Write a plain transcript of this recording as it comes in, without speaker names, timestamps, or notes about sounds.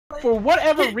for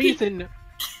whatever reason,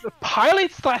 the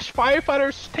pilots slash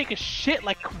firefighters take a shit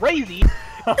like crazy.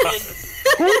 And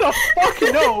who the fuck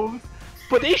knows?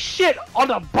 But they shit on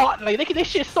the bottom. Like they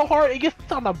shit so hard it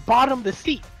gets on the bottom of the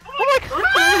seat. I'm like,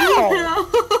 how?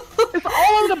 It's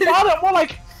all on the bottom. We're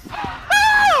like,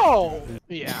 how?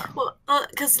 Yeah. Well,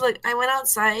 cause like I went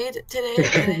outside today.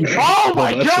 And Oh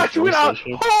my god, she went out.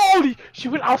 Holy, she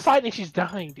went outside and she's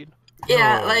dying, dude.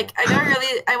 yeah, like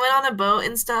I went on a boat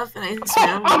and stuff, and I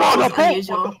swam. I'm on a boat.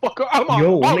 Unusual.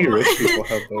 Yo, only rich people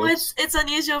have Well, boats. it's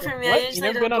unusual for me. What? I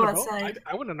usually don't go outside.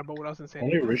 I went on a boat when I was in San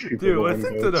Only Diego. rich people Dude, go on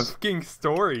listen to the boats. fucking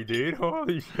story, dude.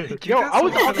 Holy shit. Yo, I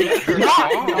was on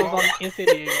in San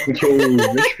Diego.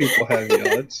 Yo, rich people have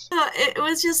yachts. It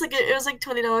was just like it was like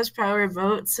 $20 per hour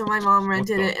boat, so my mom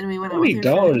rented it and we went out with her.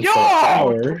 $20 Yo! per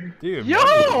hour. Dude, Yo!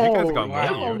 you guys got money.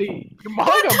 Holy, your mom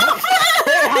got money.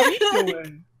 Hey, how you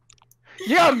doing?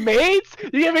 You got maids?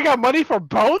 You even got money for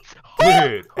boats?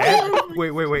 Dude, and,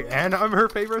 wait, and I'm her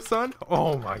favorite son?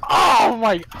 Oh my god.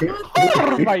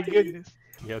 Oh my goodness.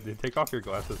 Yeah, dude, take off your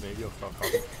glasses, maybe you'll stop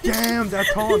talking. Damn, that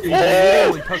taunt, dude. You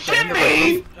literally touched the end of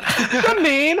it.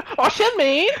 Shinmin! Oh,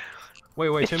 Shinmin!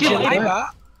 Wait, It's Timbo. Chile. I'm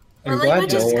Or glad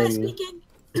just no guys one. speaking.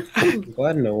 I'm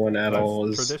glad no one at all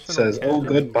Traditional says, "Oh, canon.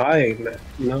 goodbye."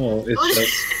 No, it's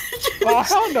just. Oh,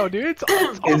 hell no, dude. It's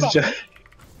all It's about... just.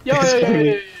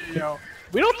 Yo.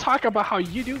 We don't talk about how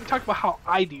you do, we talk about how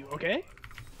I do, okay?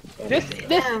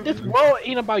 This world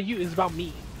ain't about you, it's about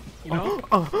me. You know?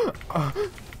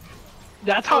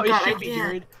 That's how it should be,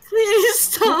 Jared. Please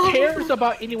stop. Who cares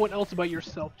about anyone else but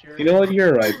yourself, Jared? You know what?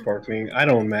 You're right, Barking. I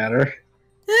don't matter.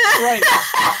 Right.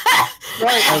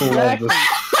 Right, I love exactly.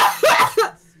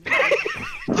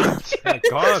 My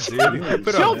god, dude. You could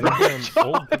put on freaking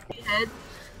old people. Head,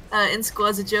 in school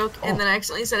as a joke, and then I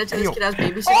accidentally said it to this kid I was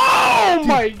babysitting. Oh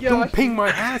my god! Don't ping my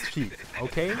ass cheek,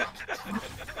 okay?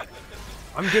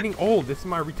 I'm getting old. This is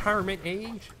my retirement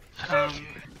age.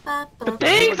 The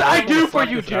things I do for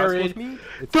you, Jared!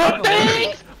 The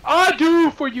things I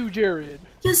do for you, Jared!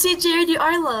 You see, Jared, you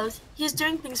are loved. He's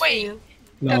doing things for you.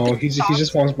 No, he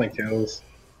just wants my kills.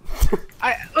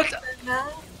 No.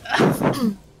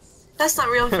 That's not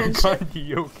real friendship. Gandhi,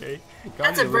 you okay?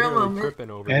 That's a Gandhi real literally moment. tripping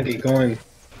over Andy, here. go in.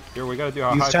 Here, we gotta do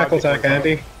a Use high tackle five tack,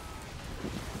 Andy.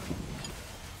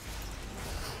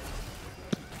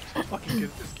 I'm so fucking good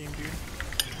at this game, dude.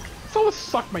 Someone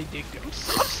suck my dick, dude. I'm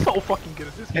so fucking good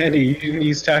at this game. Andy, you didn't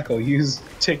use tackle. Use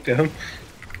tick down.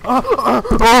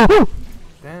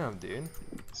 Damn, dude.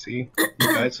 See, you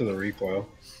died to the recoil.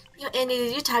 Yo, Andy,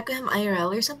 did you tackle him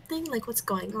IRL or something? Like, what's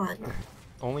going on?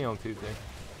 Only on Tuesday.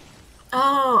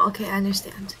 Oh, okay, I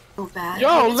understand. So bad.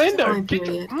 Yo, Maybe it's just Linda, my get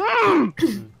your...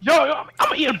 period. Yo, I'm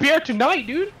gonna eat a beer tonight,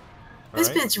 dude. This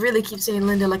Alright? bitch really keeps saying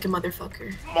Linda like a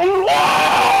motherfucker.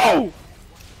 Whoa!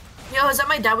 Yo, is that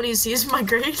my dad when he sees my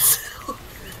grades?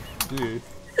 Dude,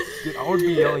 I would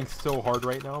be yelling so hard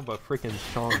right now, but freaking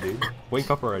Shawn, dude. Wake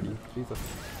up already. Jesus.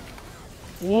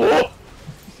 Whoa!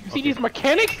 You see these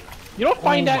mechanics? You don't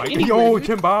find that anywhere. Yo,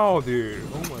 dude. Chimbao, dude.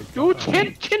 Oh my Dude,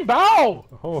 god. Chin Bao!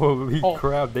 Holy Oh.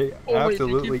 crap, they Oh, wait,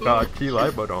 absolutely Chin got Key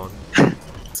Libot on.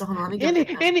 So hold on, let me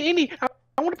get Andy,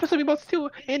 I want to put something about too,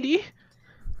 Andy.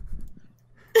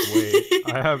 Wait,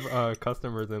 I have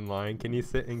customers in line. Can you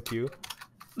sit in queue?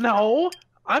 No,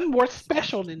 I'm more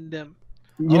special than them.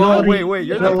 You know what? Wait, you're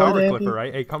you the know what, power Andy? clipper,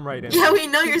 right? Hey, come right in. Yeah, we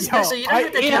know you're special. You don't I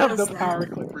have to tell am us the that. power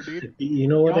clipper, dude. You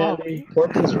know what, Yo. Andy?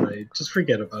 Portland's right. Just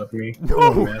forget about me. No!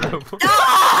 Oh, man.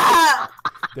 Ah!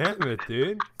 Damn it,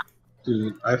 dude.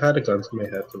 Dude, I've had a gun to my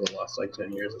head for the last like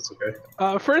 10 years. It's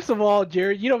okay. First of all,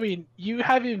 Jared, you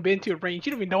haven't even been to a range.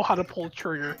 You don't even know how to pull a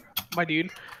trigger, my dude.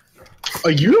 Oh,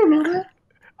 you don't know that?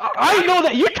 I know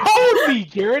that. You told me,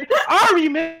 Jared. I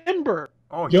remember.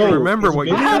 Oh, Yo, you remember it's what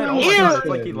you been said? Oh my years. god, it's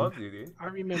like he loves you, dude. I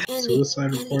remember. Andy, Suicide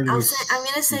Andy, recording I'm is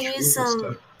gonna send you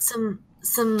intriguing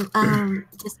some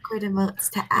Discord emotes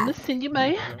to I'm add. gonna send you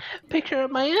my picture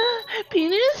of my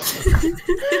penis.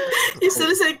 You should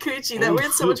have said coochie. That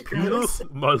word's so much gross.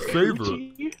 My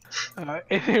favorite.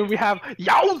 And then we have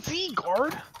Yao Z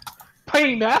guard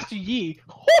playing Master Yi.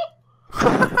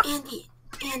 Andy.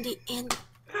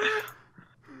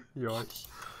 Yo,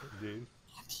 dude.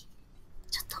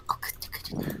 ちょっと送ってく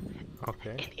るな。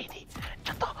 Okay.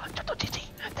 ちょっとじじい、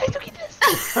大丈夫で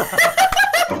す。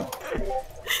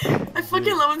 I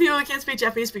fucking love when people who can't speak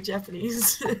Japanese speak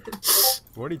Japanese.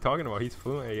 What are you talking about? He's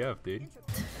fluent AF, dude.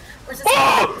 Where's this?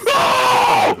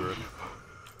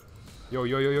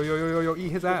 Yo,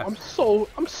 eat his ass. I'm so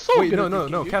Wait, good no, at no,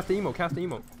 this no, game, cast the emo, cast the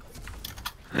emo.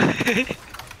 dude.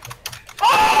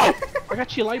 Oh! I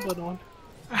got your light button on.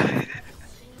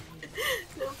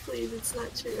 No, please, it's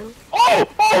not true. Oh!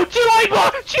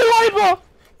 Chilaiba!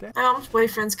 Damn. My mom's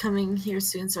boyfriend's coming here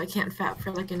soon, so I can't fap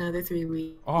for like another 3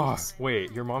 weeks. Oh,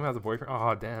 wait, your mom has a boyfriend?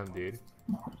 Oh, damn, dude.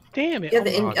 Damn it. Yeah,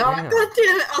 damn. God damn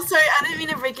it. Oh, sorry, I didn't mean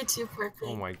to break it to you quickly.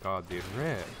 Oh my god, dude.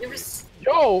 Rip.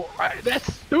 Yo,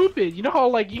 that's stupid. You know how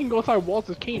like you can go inside walls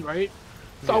with Kane, right?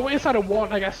 So I went inside a wall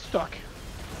and I got stuck.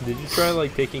 Did you try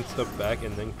like taking stuff back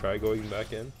and then try going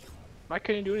back in? I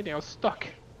couldn't do anything. I was stuck.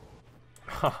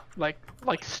 like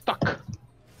stuck.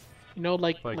 You know,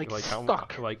 like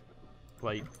stuck. Like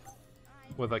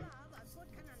with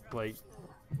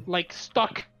like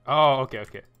stuck. Oh, okay.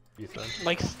 You said.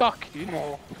 Like stuck, dude.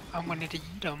 Oh, I wanted to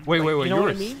eat them. Wait, you know you what were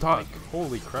I mean? stuck.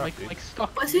 Holy crap, dude. Like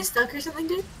stuck. Was he stuck or something,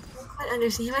 dude? I don't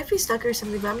understand. He might be stuck or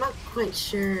something, but I'm not quite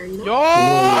sure. You know?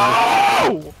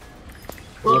 Yo!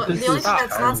 Well, What the does only this thing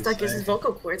that's not say? stuck is his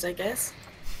vocal cords, I guess.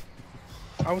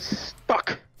 I was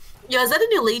stuck. Yo, is that a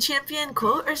new league champion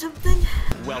quote or something?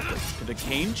 Welcome to the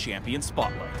Kane Champion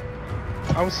Spotlight.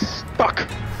 I was stuck.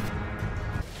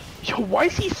 Yo, why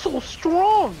is he so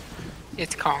strong?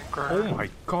 It's Conqueror. Oh my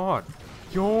god.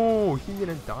 Yo, he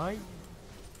didn't die?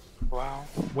 Wow.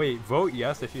 Wait, vote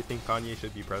yes if you think Kanye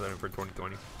should be president for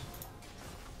 2020.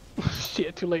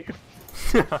 Shit, too late.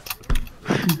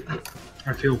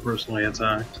 I feel personally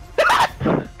attacked.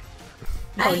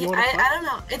 I don't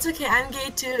know. It's okay. I'm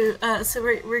gay too. So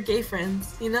we're gay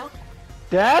friends. You know?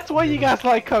 That's why you guys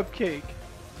like Cupcake.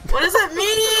 What does that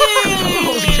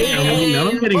mean? Now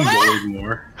I'm getting bullied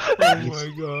more. Oh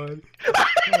my god.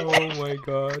 Oh my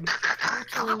god. I'm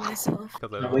killing myself. I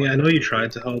know you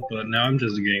tried to help, but now I'm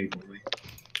just getting bullied.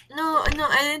 No,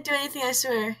 I didn't do anything. I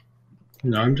swear.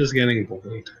 No, I'm just getting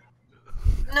bullied.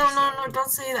 No, don't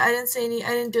say that. I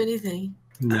didn't do anything.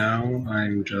 Now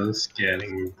I'm just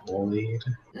getting bullied.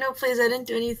 No, please, I didn't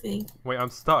do anything. Wait, I'm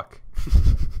stuck.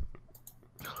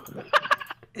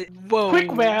 Whoa.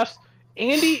 Quick math.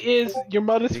 Andy is your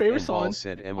mother's favorite son.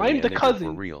 I'm the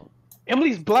cousin.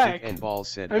 Emily's black. And Ball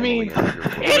said I mean,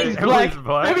 Emily Andy's black. Emily's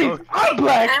black? I mean, I'm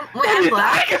black. I'm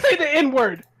black. I can say the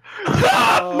N-word.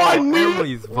 My knee.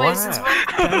 Emily's black.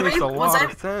 That makes a lot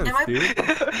of sense, dude.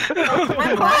 I'm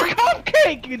black.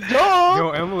 Cupcake, you dumb.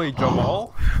 Yo, Emily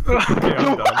Jamal? Okay,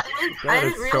 I'm done. That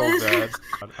is so bad.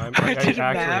 I actually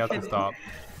have to stop.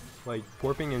 Like,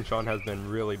 Warping and Shawn has been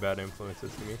really bad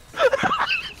influences to me.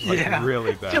 Like, Yeah.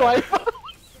 really bad.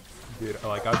 Dude,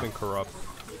 like, I've been corrupt.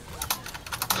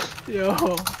 Yo.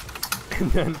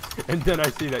 And then I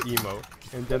see that emote.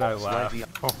 And then I laugh.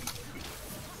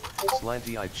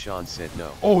 Slanty-eyed Shawn said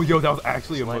no. Oh, yo, that was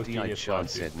actually a most Slanty-eyed genius Shawn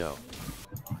shot, dude. said no.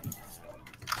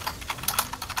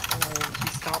 Oh, he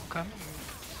stopped coming.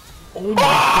 Oh my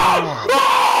god!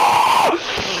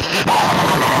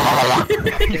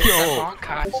 Yo!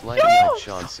 Slanty-eyed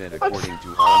Shawn said according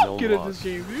to all known Get in this laws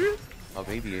game, dude. of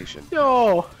aviation,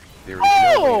 Yo. there is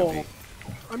no way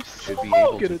a I'm should so be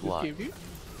able good to at this fly. game, dude.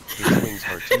 His wings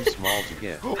are too small to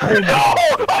get Oh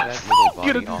that little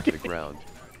Get body it. off the ground.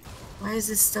 Why is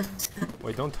this stuff?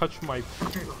 Wait, don't touch my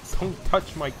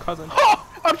cousin. Oh,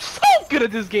 I'm so good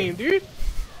at this game, dude.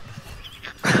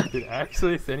 Dude,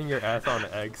 actually sending your ass on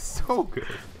eggs so good.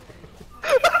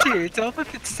 Dude, it's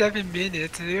almost been 7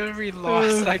 minutes and they already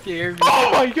lost like every.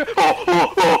 Oh my god.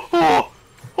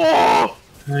 Oh.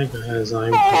 Hi guys,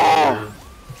 I'm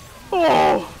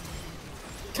Oh.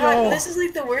 God, Oh. this is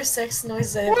like the worst sex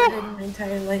noise I've ever heard in my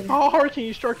entire life. How hard can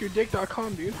you stroke your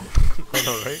dick.com, dude? I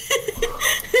know, right?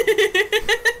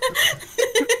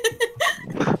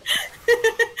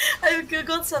 I've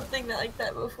googled something like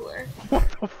that before. What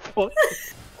the fuck?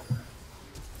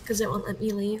 Because it won't let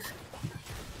me leave.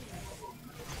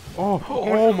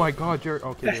 Oh my god, Jared.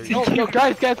 Okay, there you go. No,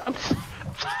 guys, I'm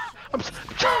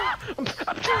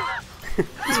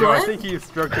Yo, I think you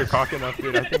stroked your cock enough,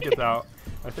 dude. I think it's out.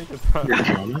 I think it's out. You're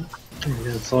coming?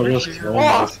 It's all just killing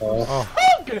myself. Oh.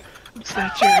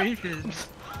 Saturations.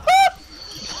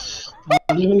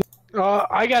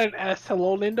 I got an S.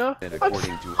 Hello, Linda. And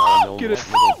according to all known Get laws,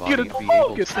 it. little Get body it. be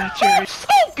able Get to saturated. So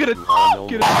good at. all known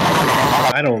Get it.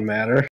 I don't matter.